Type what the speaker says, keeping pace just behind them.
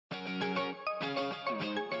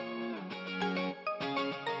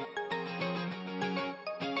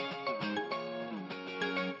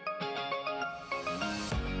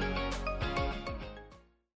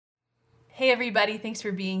Hey everybody, thanks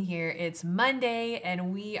for being here. It's Monday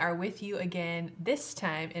and we are with you again, this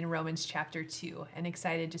time in Romans chapter 2, and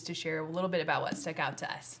excited just to share a little bit about what stuck out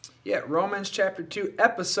to us. Yeah, Romans chapter 2,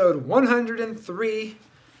 episode 103.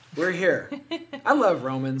 We're here. I love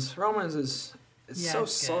Romans. Romans is so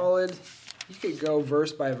solid. You could go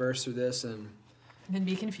verse by verse through this and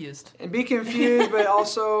be confused. But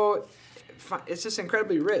also it's just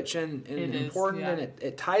incredibly rich and important, and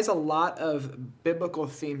it ties a lot of biblical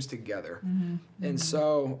themes together. And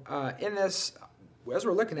so in this, as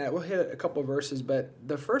we're looking at it, we'll hit a couple of verses, but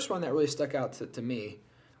the first one that really stuck out to me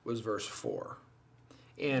was verse 4.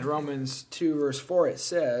 In Romans 2, verse 4, it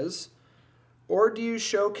says, "Or do you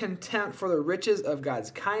show contempt for the riches of God's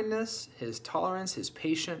kindness, his tolerance, his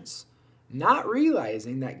patience, not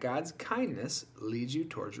realizing that God's kindness leads you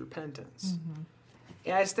towards repentance?"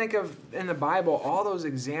 And I just think of, in the Bible, all those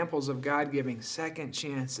examples of God giving second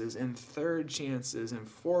chances and third chances and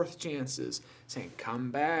fourth chances, saying, come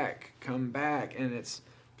back, and it's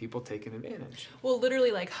people taking advantage. Well, literally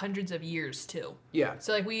like hundreds of years, too. Yeah.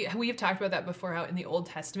 So like we've talked about that before, how in the Old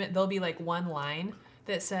Testament, there'll be like one line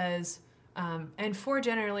that says, and 4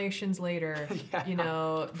 generations later,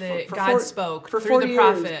 God spoke for through 40 the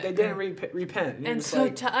prophet. Years, they didn't repent. And so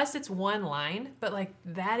to us, it's one line, but like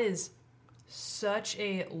that is such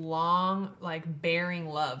a long, like, bearing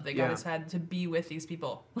love that God has had to be with these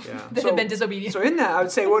people that have been disobedient. So in that, I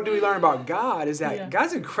would say, what do we learn about God is that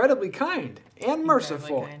God's incredibly kind and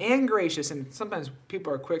merciful and gracious. And sometimes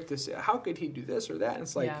people are quick to say, how could he do this or that? And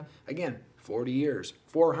it's like, again, 40 years,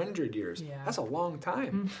 400 years. Yeah. That's a long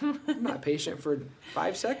time. I'm not patient for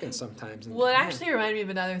 5 seconds sometimes. Well, it actually reminded me of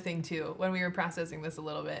another thing, too, when we were processing this a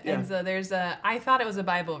little bit. Yeah. And so I thought it was a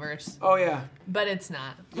Bible verse. Oh, yeah. But it's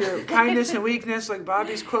not. Your kindness and weakness, like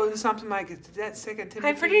Bobby's quoting something like, that's 2 Timothy.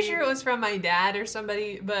 I'm pretty sure it was from my dad or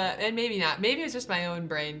somebody, and maybe not. Maybe it was just my own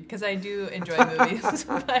brain, because I do enjoy movies.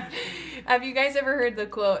 But have you guys ever heard the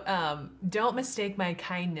quote, "Don't mistake my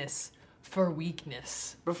kindness for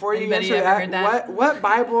weakness"? Before you answer that, what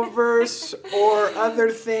Bible verse or other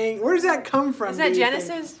thing, where does that come from? Is that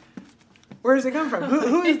Genesis? Where does it come from?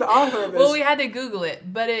 Who is the author of this? Well, we had to Google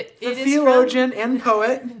it, but it is theologian and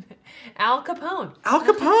poet. Al Capone. Al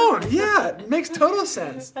Capone, yeah, it makes total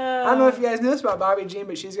sense. I don't know if you guys know this about Bobby Jean,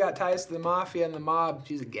 but she's got ties to the mafia and the mob.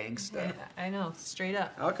 She's a gangster. I know, straight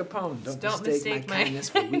up. Al Capone, don't mistake my kindness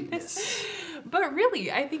for weakness. But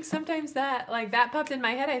really, I think sometimes that popped in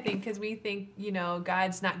my head, I think, because we think,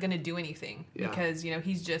 God's not going to do anything. Yeah. Because,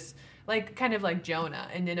 he's just, like, kind of like Jonah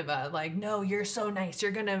and Nineveh. Like, no, you're so nice.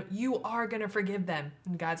 You are going to forgive them.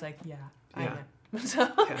 And God's like, I am.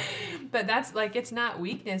 So, but that's, like, it's not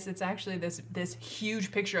weakness. It's actually this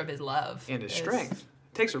huge picture of his love. And his strength.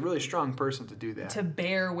 It takes a really strong person to do that. To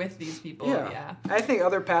bear with these people, yeah. I think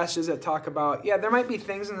other passages that talk about, there might be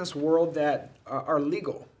things in this world that are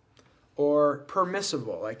legal or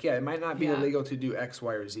permissible. Like, it might not be illegal to do X,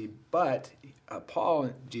 Y, or Z, but Paul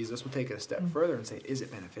and Jesus will take it a step further and say, is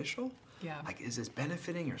it beneficial? Yeah. Like, is this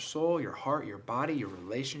benefiting your soul, your heart, your body, your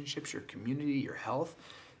relationships, your community, your health?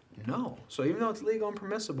 No. So even though it's legal and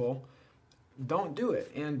permissible, don't do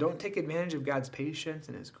it. And don't take advantage of God's patience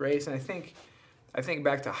and his grace. And I think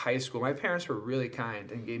back to high school. My parents were really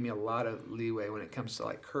kind and gave me a lot of leeway when it comes to,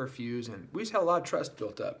 like, curfews. And we just had a lot of trust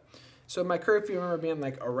built up. So my curfew, I remember being,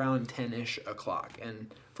 like, around 10-ish o'clock.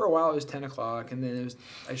 And for a while it was 10 o'clock. And then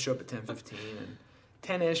I'd show up at 10:15. And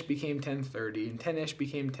 10-ish became 10:30. And 10-ish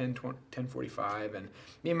became 10:45. And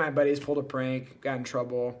me and my buddies pulled a prank, got in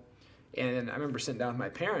trouble. And I remember sitting down with my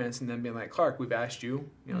parents and then being like, Clark, we've asked you,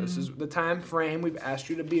 this is the time frame we've asked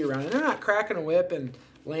you to be around. And they're not cracking a whip and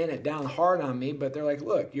laying it down hard on me, but they're like,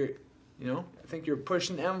 look, I think you're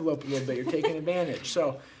pushing the envelope a little bit. You're taking advantage.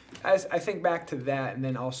 So I think back to that, and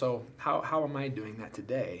then also how am I doing that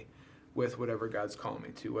today with whatever God's calling me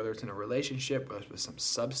to, whether it's in a relationship, whether it's with some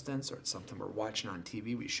substance, or it's something we're watching on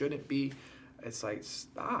TV we shouldn't be. It's like,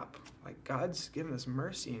 stop. Like, God's given us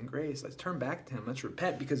mercy and grace. Let's turn back to him. Let's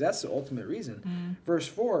repent, because that's the ultimate reason. Verse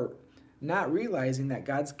 4, not realizing that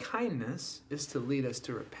God's kindness is to lead us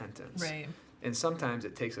to repentance. Right. And sometimes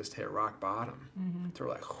it takes us to hit rock bottom. So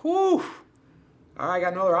we're like, whew, all right, I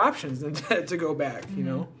got no other options than to go back,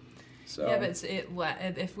 So. Yeah, but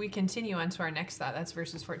if we continue on to our next thought, that's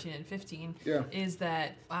verses 14 and 15, is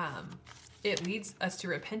that it leads us to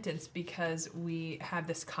repentance because we have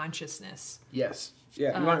this consciousness. Yes.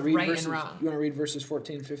 Yeah. You want to read right verses? And wrong. You want to read verses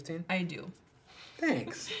 14 and 15? I do.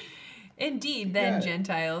 Thanks. Indeed, then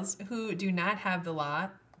Gentiles who do not have the law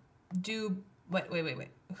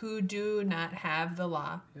who do not have the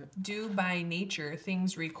law do by nature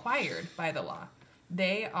things required by the law.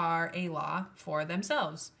 They are a law for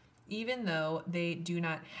themselves, even though they do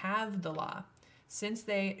not have the law, since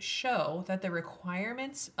they show that the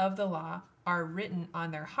requirements of the law are written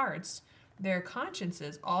on their hearts, their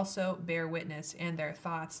consciences also bear witness, and their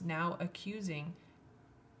thoughts, now accusing,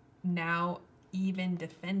 now even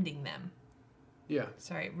defending them. Yeah.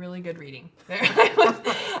 Sorry, really good reading.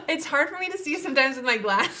 It's hard for me to see sometimes with my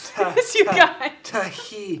glasses, you guys.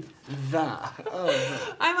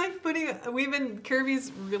 Oh, I'm like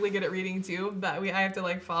Kirby's really good at reading too, but I have to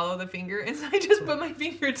like follow the finger, and so I just put my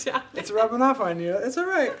finger down. It's rubbing off on you. It's all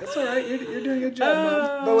right. It's all right. You're doing a good job,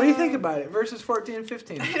 man. But what do you think about it? Verses 14 and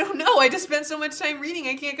 15. I don't know. I just spent so much time reading,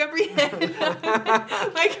 I can't comprehend.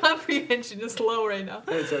 My comprehension is low right now.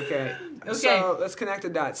 It's okay. So let's connect the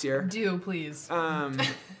dots here. Do, please.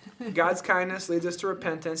 God's kindness leads us to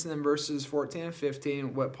repentance, and then verses 14 and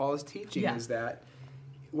 15, what Paul is teaching is that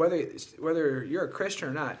whether you're a Christian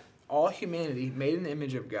or not, all humanity made in the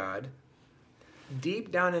image of God,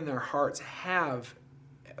 deep down in their hearts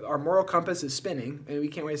our moral compass is spinning, and we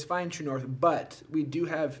can't always find true north, but we do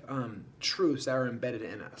have truths that are embedded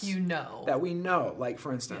in us. That we know. Like,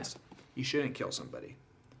 for instance, you shouldn't kill somebody.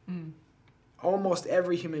 Almost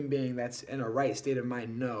every human being that's in a right state of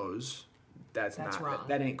mind knows that's not wrong.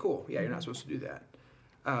 That ain't cool. Yeah, you're not supposed to do that.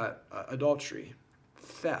 Adultery,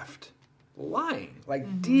 theft, lying.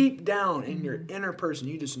 Like deep down in your inner person,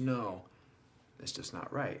 you just know it's just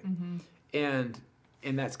not right. And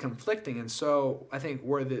that's conflicting. And so I think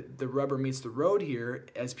where the rubber meets the road here,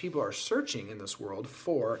 as people are searching in this world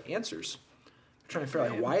for answers, they're trying to figure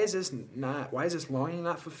out, why is this longing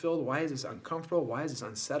not fulfilled? Why is this uncomfortable? Why is this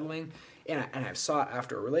unsettling? And I've sought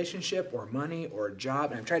after a relationship or money or a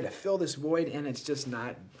job, and I've tried to fill this void, and it's just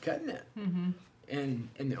not cutting it. And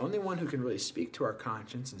the only one who can really speak to our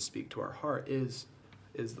conscience and speak to our heart is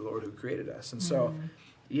the Lord who created us. And so,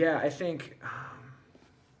 I think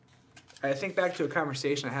back to a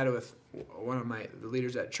conversation I had with one of the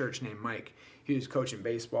leaders at church named Mike. He was coaching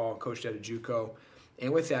baseball, coached at a JUCO,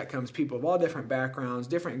 and with that comes people of all different backgrounds,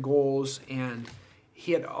 different goals, and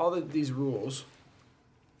he had all of these rules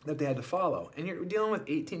that they had to follow. And you're dealing with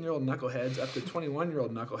 18-year-old knuckleheads up to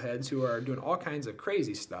 21-year-old knuckleheads who are doing all kinds of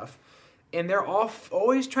crazy stuff. And they're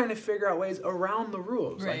always trying to figure out ways around the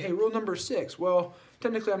rules. Right. Like, hey, rule number 6. Well,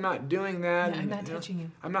 technically I'm not doing that. Yeah, I'm not touching you.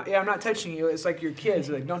 I'm not touching you. It's like your kids.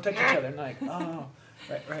 They're like, don't touch each other. And like, oh,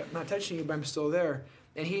 right, I'm not touching you, but I'm still there.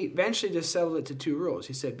 And he eventually just settled it to 2 rules.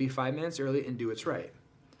 He said, be 5 minutes early and do what's right.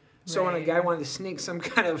 So when a guy wanted to sneak some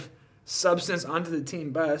kind of substance onto the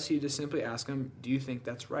team bus, you just simply ask them, do you think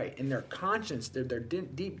that's right? And their conscience, they're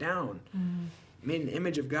deep down, made an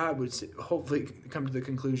image of God, would hopefully come to the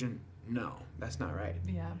conclusion, no, that's not right.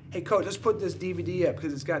 Yeah. Hey, coach, let's put this DVD up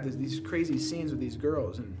because it's got these crazy scenes with these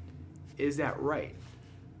girls, and is that right?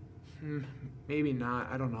 Maybe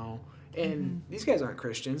not. I don't know. And these guys aren't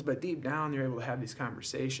Christians, but deep down they're able to have these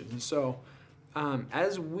conversations. And so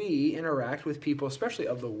as we interact with people, especially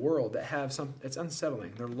of the world, that have it's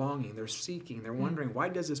unsettling, they're longing, they're seeking, they're wondering, why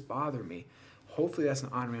does this bother me? Hopefully that's an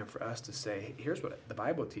on-ramp for us to say, here's what the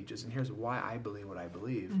Bible teaches, and here's why I believe what I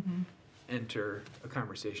believe. Enter a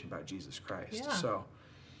conversation about Jesus Christ. Yeah. So,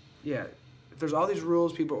 if there's all these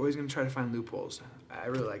rules, people are always going to try to find loopholes. I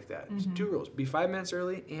really like that. 2 rules. Be 5 minutes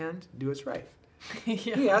early and do what's right.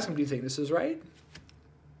 You ask them, do you think this is right?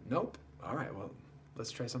 Nope. All right, well,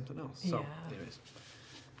 let's try something else. So, anyways.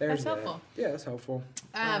 That's helpful. Yeah, that's helpful.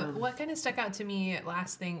 What kind of stuck out to me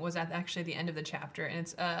last thing was at actually the end of the chapter, and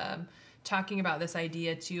it's talking about this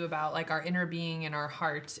idea too about like our inner being and our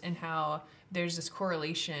heart, and how there's this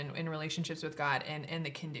correlation in relationships with God and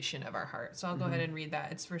the condition of our heart. So I'll go ahead and read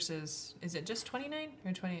that. It's verses, is it just 29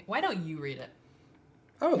 or 20? Why don't you read it?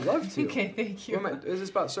 I would love to. Okay, thank you. Is this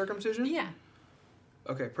about circumcision? Yeah.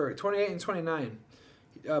 Okay, perfect. 28 and 29.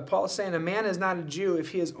 Paul is saying, a man is not a Jew if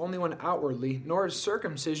he is only one outwardly, nor is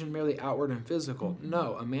circumcision merely outward and physical.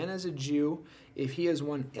 No, a man is a Jew if he is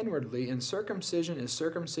one inwardly, and circumcision is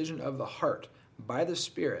circumcision of the heart, by the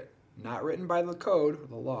Spirit, not written by the code,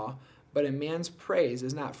 the law, but a man's praise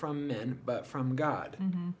is not from men, but from God.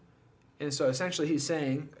 And so essentially he's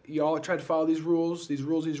saying, you all tried to follow these rules,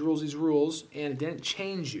 and it didn't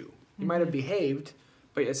change you. You might have behaved,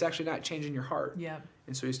 but it's actually not changing your heart. Yeah.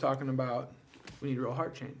 And so he's talking about, we need real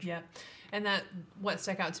heart change. Yeah. And that what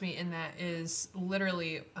stuck out to me in that is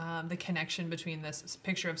literally the connection between this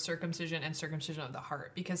picture of circumcision and circumcision of the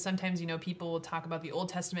heart. Because sometimes, people will talk about the Old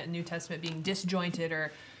Testament and New Testament being disjointed,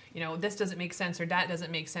 or, this doesn't make sense or that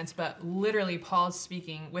doesn't make sense. But literally Paul's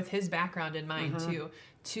speaking with his background in mind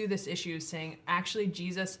to this issue, saying, actually,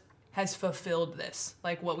 Jesus has fulfilled this.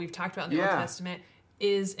 Like what we've talked about in the Old Testament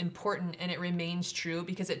is important and it remains true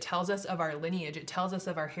because it tells us of our lineage, it tells us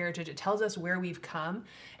of our heritage, it tells us where we've come,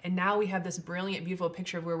 and now we have this brilliant, beautiful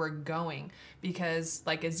picture of where we're going. Because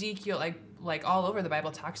like Ezekiel, like all over the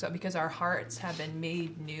Bible talks about, because our hearts have been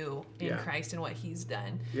made new in Christ and what He's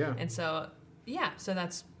done. Yeah. And so so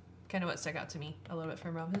that's kind of what stuck out to me a little bit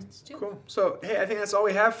from Romans 2. Cool. So hey, I think that's all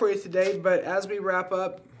we have for you today. But as we wrap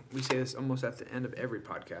up, we say this almost at the end of every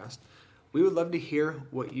podcast. We would love to hear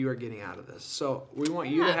what you are getting out of this. So we want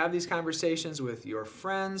you to have these conversations with your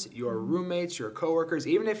friends, your roommates, your coworkers.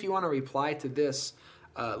 Even if you want to reply to this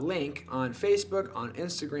link on Facebook, on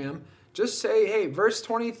Instagram, just say, hey, verse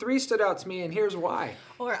 23 stood out to me, and here's why.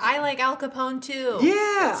 Or I like Al Capone too.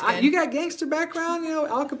 Yeah, you got gangster background,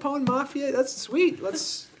 Al Capone Mafia. That's sweet.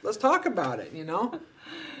 Let's talk about it.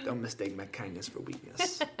 Don't mistake my kindness for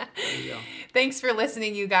weakness. There you go. Thanks for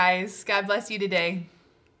listening, you guys. God bless you today.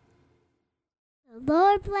 The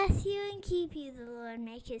Lord bless you and keep you. The Lord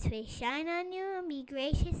make His face shine on you and be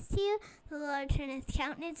gracious to you. The Lord turn His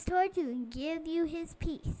countenance toward you and give you His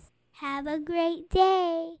peace. Have a great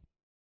day.